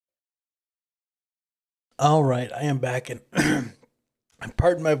All right, I am back, and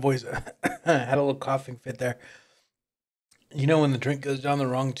pardon my voice. I had a little coughing fit there. You know when the drink goes down the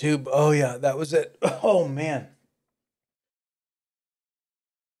wrong tube? Oh yeah, that was it. Oh man.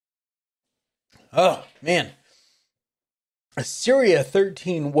 Oh man. Assyria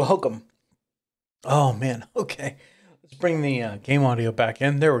 13, welcome. Oh man. Okay, let's bring the game audio back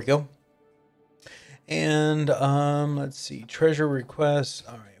in. There we go. And let's see, treasure requests.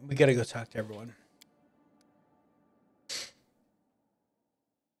 All right, we gotta go talk to everyone.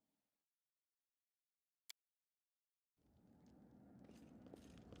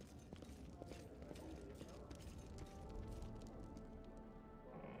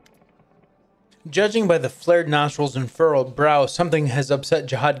 Judging by the flared nostrils and furrowed brow, something has upset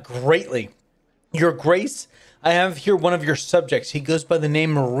Jihad greatly. Your Grace, I have here one of your subjects. He goes by the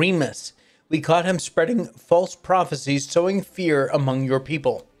name Remus. We caught him spreading false prophecies, sowing fear among your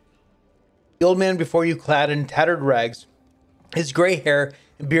people. The old man before you, clad in tattered rags, his gray hair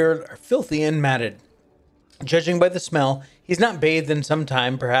and beard are filthy and matted. Judging by the smell, he's not bathed in some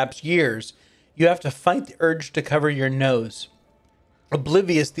time, perhaps years. You have to fight the urge to cover your nose.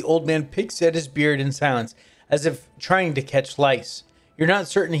 Oblivious, the old man picks at his beard in silence, as if trying to catch lice. You're not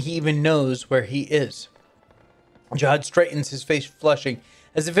certain he even knows where he is. Jihad straightens, his face flushing.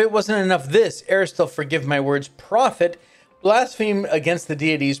 As if it wasn't enough this, Aristil, forgive my words, prophet, blasphemed against the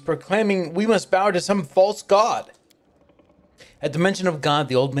deities, proclaiming we must bow to some false god. At the mention of God,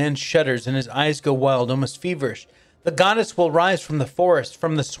 the old man shudders and his eyes go wild, almost feverish. The goddess will rise from the forest,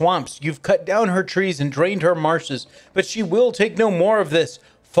 from the swamps. You've cut down her trees and drained her marshes, but she will take no more of this.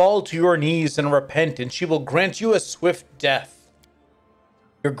 Fall to your knees and repent, and she will grant you a swift death.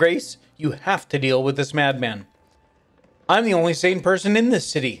 Your Grace, you have to deal with this madman. I'm the only sane person in this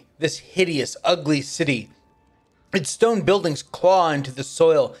city, this hideous, ugly city. Its stone buildings claw into the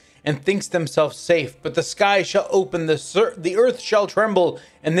soil and thinks themselves safe, but the sky shall open, the earth shall tremble,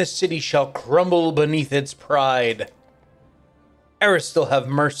 and this city shall crumble beneath its pride. Aristil, have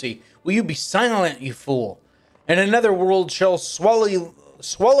mercy. Will you be silent, you fool? And another world shall swallow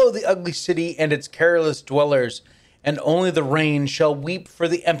the ugly city and its careless dwellers, and only the rain shall weep for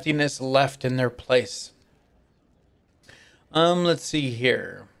the emptiness left in their place. Let's see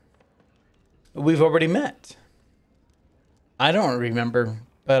here. We've already met. I don't remember,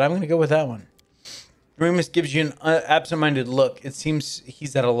 but I'm going to go with that one. Remus gives you an absent-minded look. It seems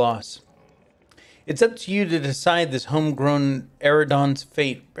he's at a loss. It's up to you to decide this homegrown Eridon's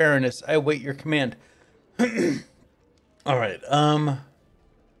fate. Baroness, I await your command. All right,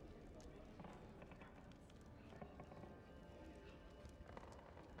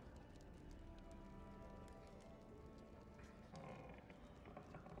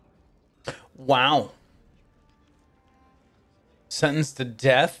 wow. Sentenced to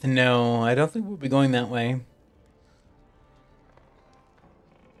death? No, I don't think we'll be going that way.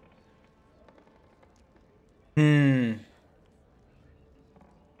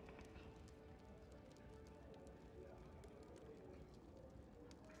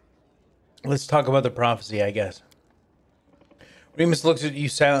 Let's talk about the prophecy, I guess. Remus looks at you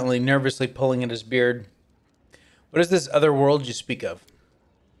silently, nervously pulling at his beard. What is this other world you speak of?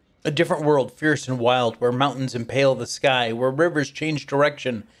 A different world, fierce and wild, where mountains impale the sky, where rivers change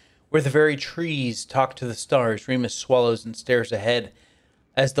direction, where the very trees talk to the stars. Remus swallows and stares ahead,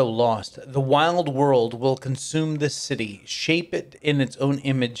 as though lost. The wild world will consume this city, shape it in its own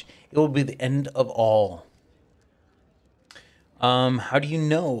image. It will be the end of all. How do you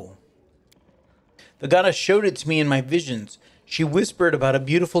know? The goddess showed it to me in my visions. She whispered about a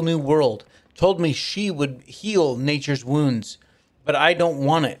beautiful new world, told me she would heal nature's wounds, but I don't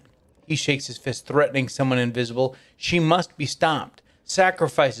want it. He shakes his fist, threatening someone invisible. She must be stopped.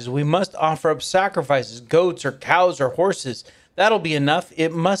 Sacrifices. We must offer up sacrifices. Goats or cows or horses. That'll be enough.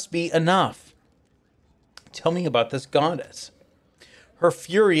 It must be enough. Tell me about this goddess. Her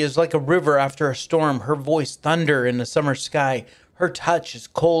fury is like a river after a storm. Her voice thunder in the summer sky. Her touch is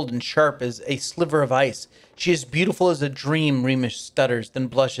cold and sharp as a sliver of ice. She is beautiful as a dream, Remus stutters, then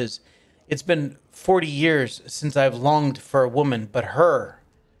blushes. It's been 40 years since I've longed for a woman, but her.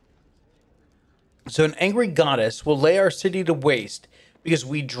 So an angry goddess will lay our city to waste because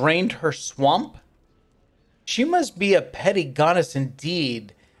we drained her swamp? She must be a petty goddess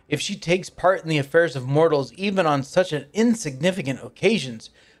indeed if she takes part in the affairs of mortals even on such an insignificant occasions.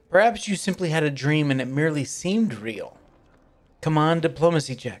 Perhaps you simply had a dream and it merely seemed real. Come on,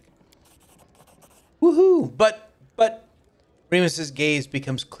 diplomacy check. Woohoo! But... Remus's gaze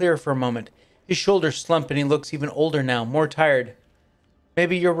becomes clear for a moment. His shoulders slump and he looks even older now, more tired.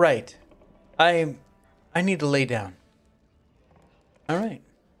 Maybe you're right. I need to lay down. All right.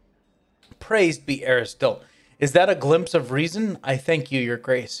 Praised be Aristil. Is that a glimpse of reason? I thank you, your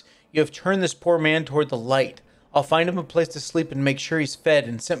grace. You have turned this poor man toward the light. I'll find him a place to sleep and make sure he's fed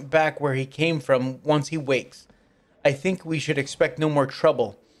and sent back where he came from once he wakes. I think we should expect no more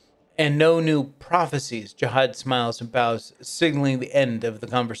trouble and no new prophecies. Jihad smiles and bows, signaling the end of the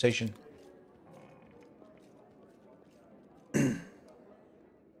conversation. All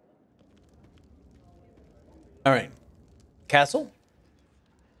right. Castle?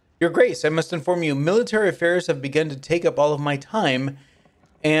 Your Grace, I must inform you, military affairs have begun to take up all of my time,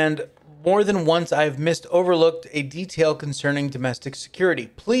 and more than once I have overlooked a detail concerning domestic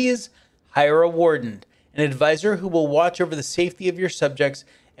security. Please hire a warden, an advisor who will watch over the safety of your subjects,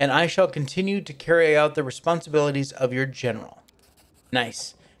 and I shall continue to carry out the responsibilities of your general.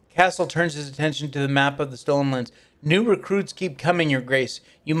 Nice. Castle turns his attention to the map of the Stolen Lands. New recruits keep coming, your Grace.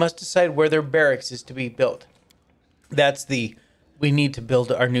 You must decide where their barracks is to be built. That's the... We need to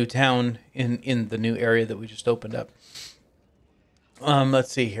build our new town in the new area that we just opened up.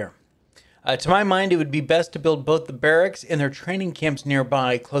 Let's see here. To my mind, it would be best to build both the barracks and their training camps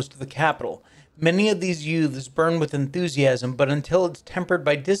nearby, close to the capital. Many of these youths burn with enthusiasm, but until it's tempered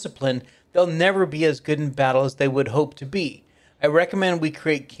by discipline, they'll never be as good in battle as they would hope to be. I recommend we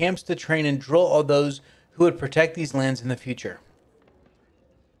create camps to train and drill all those who would protect these lands in the future.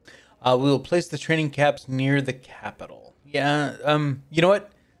 We will place the training camps near the capital. Yeah, you know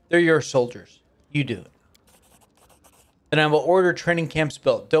what? They're your soldiers. You do it. Then I will order training camps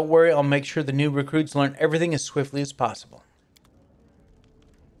built. Don't worry, I'll make sure the new recruits learn everything as swiftly as possible.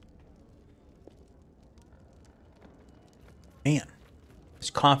 Man, this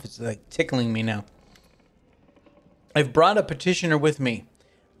cough is like tickling me now. I've brought a petitioner with me,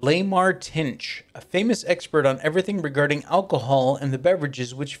 𝐂𝐴𝐻𝐿𝐴, a famous expert on everything regarding alcohol and the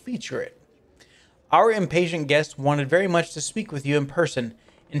beverages which feature it. Our impatient guest wanted very much to speak with you in person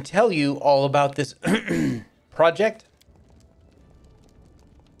and tell you all about this project.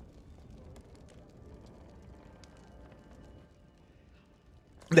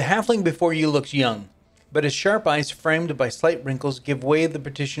 The halfling before you looks young, but his sharp eyes, framed by slight wrinkles, give way to the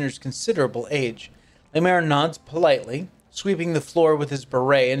petitioner's considerable age. 𝐂𝐴𝐻 nods politely, sweeping the floor with his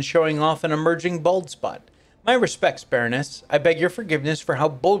beret and showing off an emerging bald spot. My respects, Baroness. I beg your forgiveness for how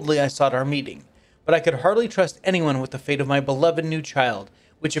boldly I sought our meeting. But I could hardly trust anyone with the fate of my beloved new child,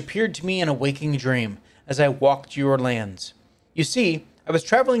 which appeared to me in a waking dream as I walked your lands. You see, I was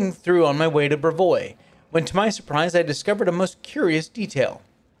traveling through on my way to Brevoy, when to my surprise I discovered a most curious detail.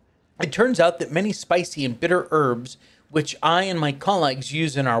 It turns out that many spicy and bitter herbs, which I and my colleagues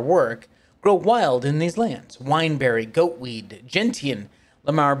use in our work, grow wild in these lands. Wineberry, goatweed, gentian.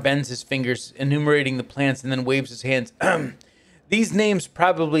 𝐿AMAR bends his fingers, enumerating the plants, and then waves his hands. These names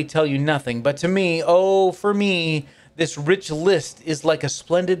probably tell you nothing, but to me, oh, for me, this rich list is like a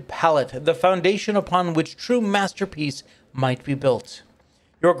splendid palette, the foundation upon which true masterpiece might be built.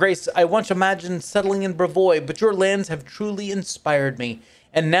 Your Grace, I once imagined settling in Brevoy, but your lands have truly inspired me,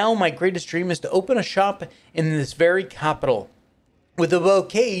 and now my greatest dream is to open a shop in this very capital. With a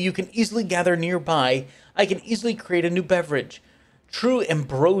bouquet you can easily gather nearby, I can easily create a new beverage. True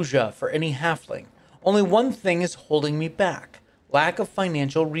ambrosia for any halfling. Only one thing is holding me back. Lack of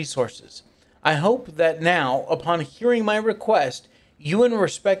financial resources. I hope that now, upon hearing my request, you and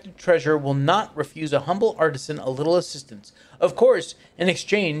respected treasurer will not refuse a humble artisan a little assistance. Of course, in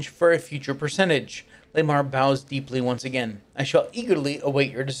exchange for a future percentage. 𝐿AMAR bows deeply once again. I shall eagerly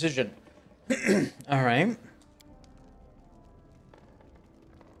await your decision. All right.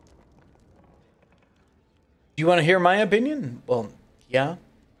 Do you want to hear my opinion? Well, yeah.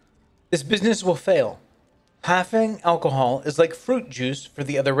 This business will fail. Halfling alcohol is like fruit juice for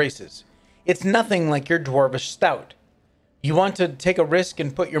the other races. It's nothing like your dwarvish stout. You want to take a risk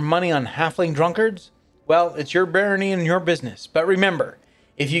and put your money on halfling drunkards? Well, it's your barony and your business. But remember,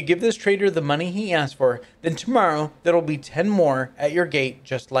 if you give this trader the money he asked for, then tomorrow there will be 10 more at your gate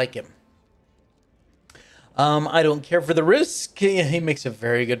just like him. I don't care for the risk. He makes a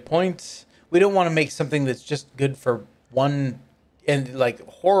very good point. We don't want to make something that's just good for one and like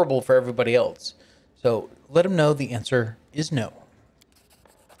horrible for everybody else. So let him know the answer is no.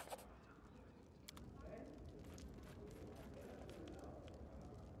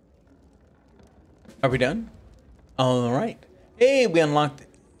 Are we done? All right. Hey, we unlocked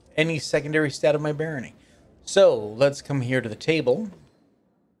any secondary stat of my barony. So let's come here to the table.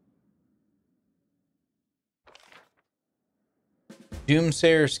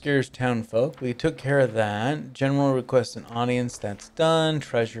 Doomsayer scares townfolk. We took care of that. General requests an audience. That's done.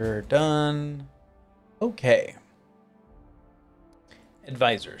 Treasurer done. Okay.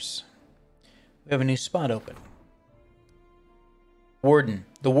 Advisors. We have a new spot open. Warden.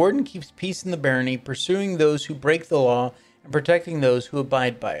 The warden keeps peace in the barony, pursuing those who break the law and protecting those who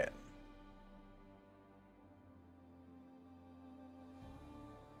abide by it.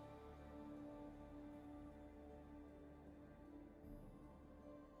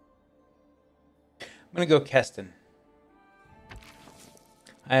 I'm going to go Keston.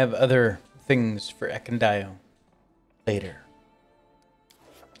 I have other things for 𝐂𝐚𝐧𝐬𝐭 later.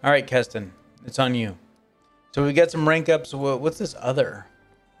 All right, Keston, it's on you. So we got some rank ups. What's this other?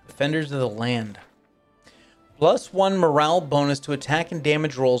 Defenders of the Land. +1 morale bonus to attack and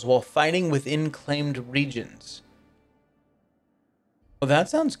damage rolls while fighting within claimed regions. Well, that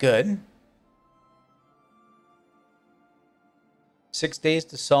sounds good. 6 days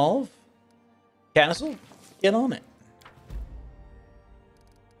to solve. Castle, get on it.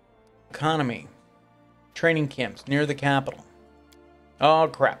 Economy. Training camps near the capital. Oh,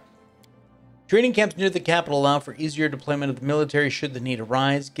 crap. Training camps near the capital allow for easier deployment of the military should the need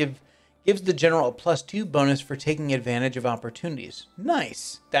arise. Gives the general a +2 bonus for taking advantage of opportunities.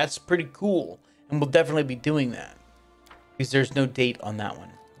 Nice. That's pretty cool. And we'll definitely be doing that. Because there's no date on that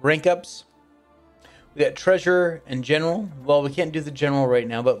one. Rank ups. We got treasurer and general. Well, we can't do the general right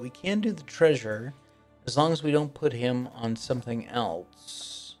now, but we can do the treasurer as long as we don't put him on something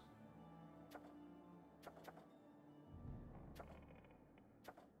else.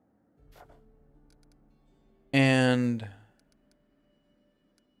 And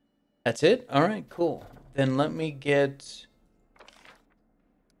that's it? All right, cool. Then let me get...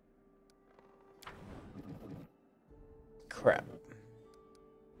 crap.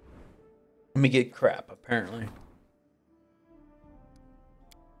 Let me get crap, apparently.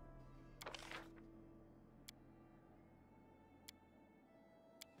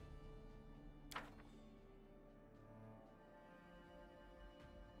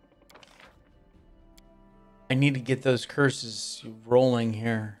 I need to get those curses rolling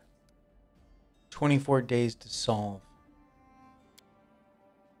here. 24 days to solve.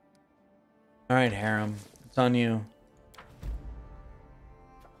 All right, Harem. It's on you.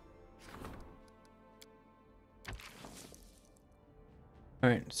 All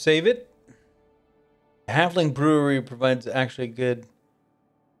right, save it. Halfling Brewery provides actually good.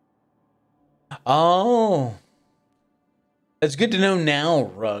 Oh, that's good to know now,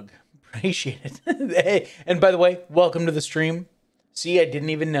 Rug. Appreciate it. Hey, and by the way, welcome to the stream. See, I didn't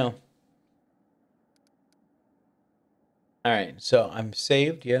even know. All right, so I'm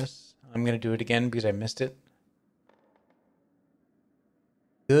saved. Yes, I'm gonna do it again because I missed it.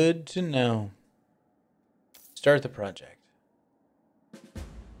 Good to know. Start the project.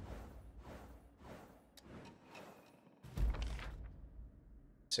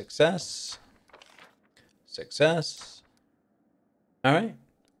 Success. Success. All right.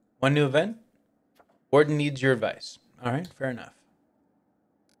 One new event. Warden needs your advice. All right, fair enough.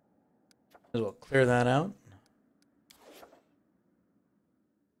 Might as well clear that out.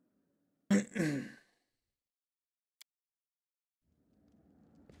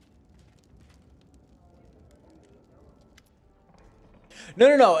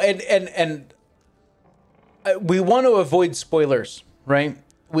 No. And we want to avoid spoilers, right?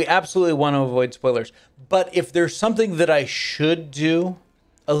 We absolutely want to avoid spoilers. But if there's something that I should do,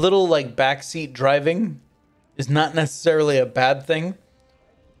 a little like backseat driving is not necessarily a bad thing.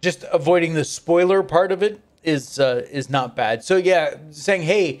 Just avoiding the spoiler part of it is not bad. So yeah, saying,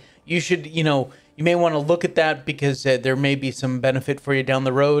 hey, you should, you may want to look at that because there may be some benefit for you down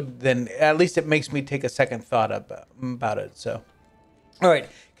the road. Then at least it makes me take a second thought about it. So, all right.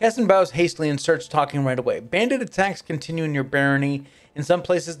 Keston bows hastily and starts talking right away. Bandit attacks continue in your barony. In some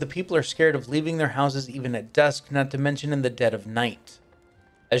places, the people are scared of leaving their houses even at dusk, not to mention in the dead of night.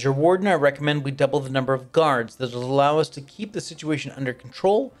 As your warden, I recommend we double the number of guards. That will allow us to keep the situation under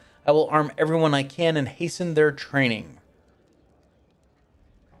control. I will arm everyone I can and hasten their training.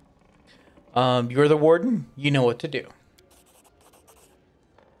 You're the warden. You know what to do.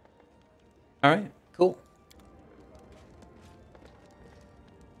 All right, cool.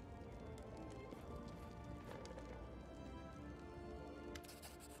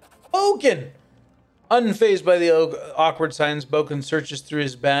 𝐂𝐡𝐚𝐧𝐧𝐞𝐥! Unfazed by the awkward silence, 𝐂𝐡𝐚𝐧𝐧𝐞𝐥 searches through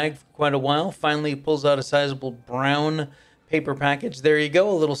his bag for quite a while. Finally, he pulls out a sizable brown paper package. There you go,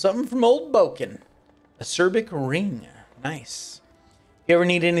 a little something from old 𝐂𝐡𝐚𝐧𝐽. A Acerbic ring. Nice. If you ever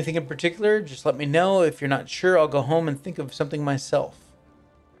need anything in particular, just let me know. If you're not sure, I'll go home and think of something myself.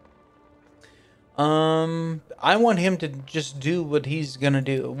 I want him to just do what he's gonna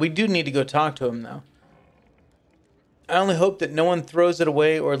do. We do need to go talk to him, though. I only hope that no one throws it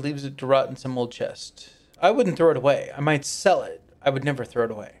away or leaves it to rot in some old chest. I wouldn't throw it away. I might sell it. I would never throw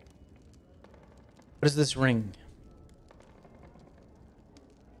it away. What is this ring?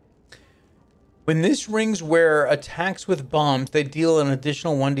 When this rings where attacks with bombs, they deal an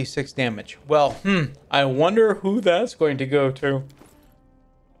additional 1d6 damage. Well, I wonder who that's going to go to.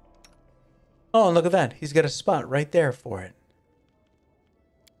 Oh, look at that. He's got a spot right there for it.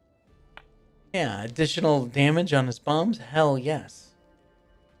 Yeah, additional damage on his bombs? Hell yes.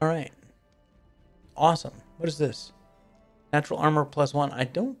 All right. Awesome. What is this? Natural armor +1.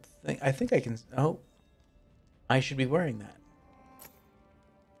 I think I can... Oh. I should be wearing that.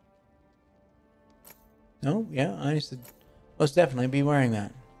 No, yeah, I should most definitely be wearing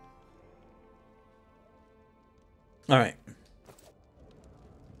that. All right.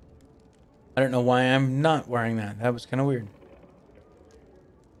 I don't know why I'm not wearing that. That was kind of weird.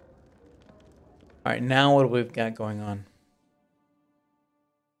 All right, now what do we've got going on?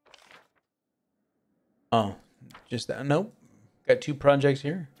 Oh, just that. Nope. Got 2 projects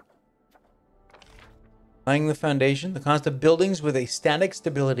here. Laying the foundation. The cost of buildings with a static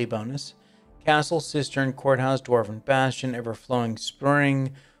stability bonus. Castle, Cistern, Courthouse, Dwarven Bastion, Everflowing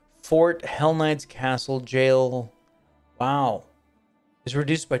Spring, Fort, Hell Knight's Castle, Jail. Wow. Is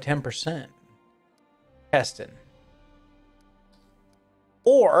reduced by 10%. Keston.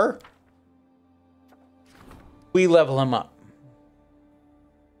 Or we level him up.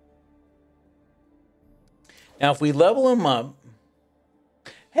 Now, if we level him up...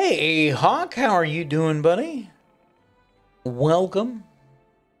 Hey, Hawk, how are you doing, buddy? Welcome.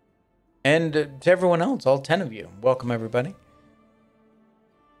 And to everyone else, all 10 of you. Welcome, everybody.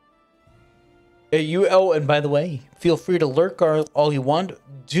 Oh, and by the way, feel free to lurk all you want.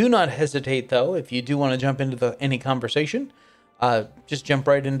 Do not hesitate, though, if you do want to jump into any conversation. Just jump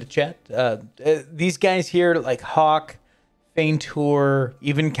right into chat. These guys here, like Hawk, Faintour,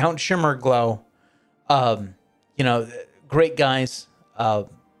 even Count Shimmerglow, you know, great guys.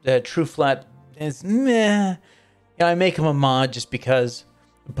 True Flat is meh. Yeah, I make him a mod just because.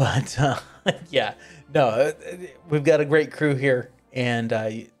 But yeah, no, we've got a great crew here, and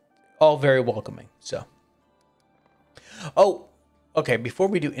all very welcoming. So, oh, okay. Before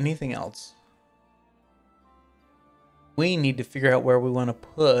we do anything else, we need to figure out where we want to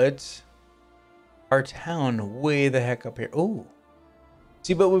put our town. Way the heck up here. Oh,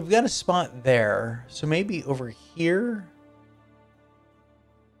 see, but we've got a spot there, so maybe over here.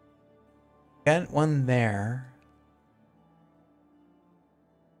 Got one there.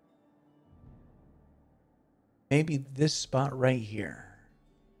 Maybe this spot right here.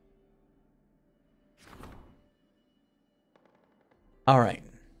 All right.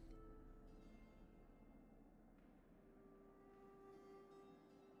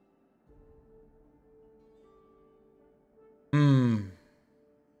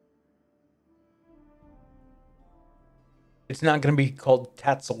 It's not going to be called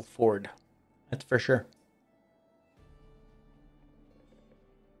Tatzelford. That's for sure.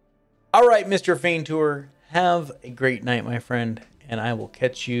 All right, Mr. Faintour. Have a great night, my friend, and I will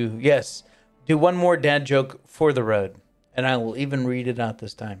catch you. Yes, do one more dad joke for the road, and I will even read it out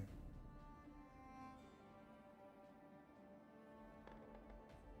this time.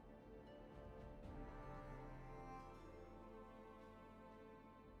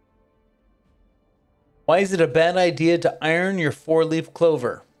 Why is it a bad idea to iron your 4-leaf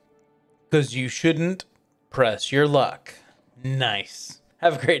clover? Because you shouldn't press your luck. Nice.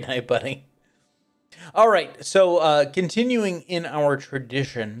 Have a great night, buddy. All right, so continuing in our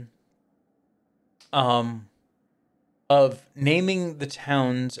tradition of naming the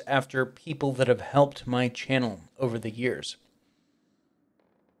towns after people that have helped my channel over the years.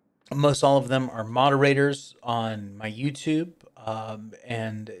 Most all of them are moderators on my YouTube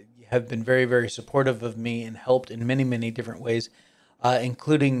and have been very, very supportive of me and helped in many, many different ways,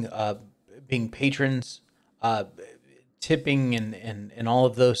 including being patrons, tipping, and all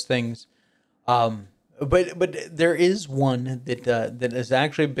of those things. But there is one that that has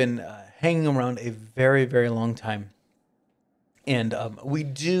actually been hanging around a very, very long time, and we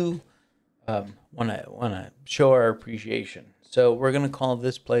do want to show our appreciation. So we're gonna call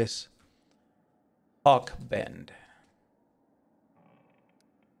this place Hawk Bend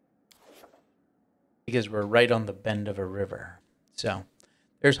because we're right on the bend of a river. So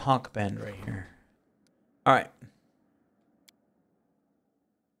there's Hawk Bend right here. All right.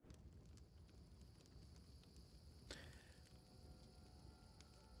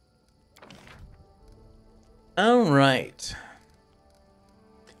 All right.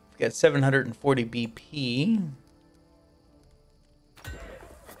 We've got 740 BP.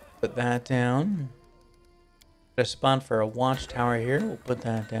 Put that down. Got a spot for a watchtower here. We'll put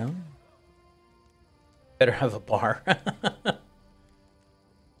that down. Better have a bar.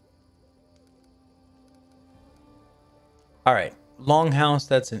 All right. Longhouse,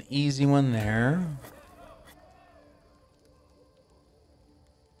 that's an easy one there.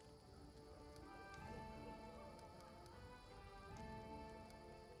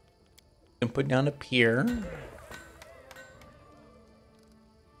 And put down a pier.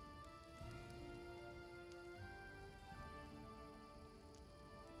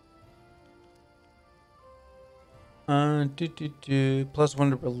 +1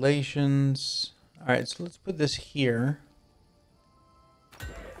 to relations. All right, so let's put this here.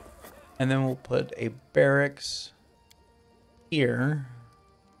 And then we'll put a barracks here.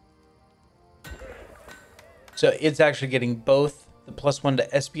 So it's actually getting both the +1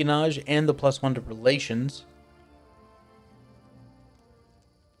 to espionage and the +1 to relations.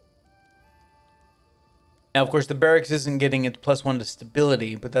 Now, of course, the barracks isn't getting its +1 to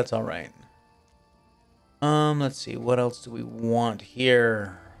stability, but that's all right. Let's see, what else do we want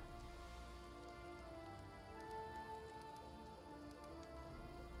here?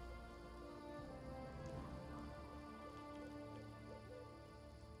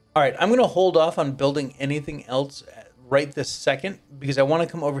 All right, I'm going to hold off on building anything else right this second because I want to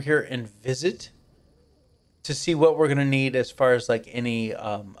come over here and visit to see what we're going to need as far as like any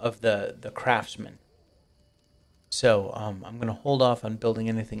of the craftsmen. So I'm going to hold off on building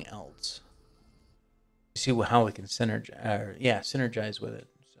anything else. See how we can synergize with it.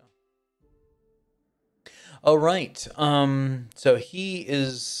 So, all right. So he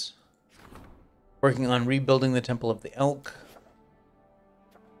is working on rebuilding the Temple of the Elk.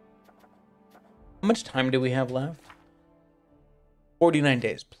 How much time do we have left? 49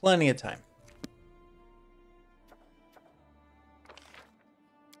 days. Plenty of time.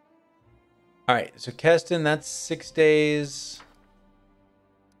 All right. So Keston, that's 6 days.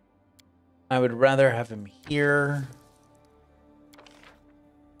 I would rather have him here.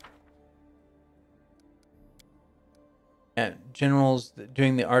 And General's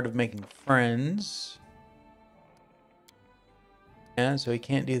doing the art of making friends. Yeah, so he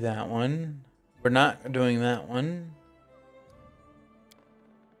can't do that one. We're not doing that one.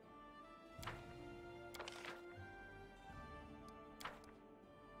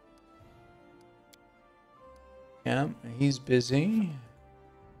 Yeah, he's busy.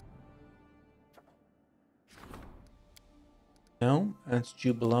 No, that's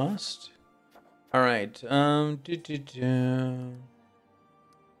Jubilost. All right. Hold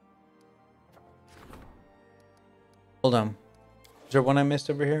on. Is there one I missed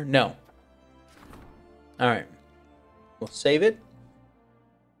over here? No. All right. We'll save it.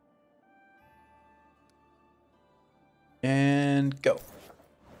 And go.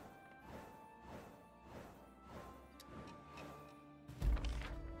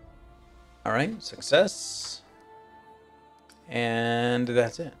 All right. Success. And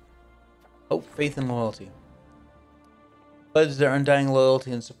that's it. Oh, faith and loyalty. Pledge their undying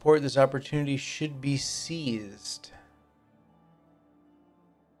loyalty and support. This opportunity should be seized.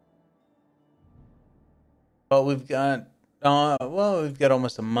 Well, we've got we've got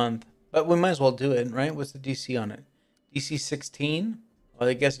almost a month, but we might as well do it, right? What's the DC on it? DC 16? Well,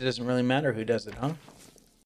 I guess it doesn't really matter who does it, huh?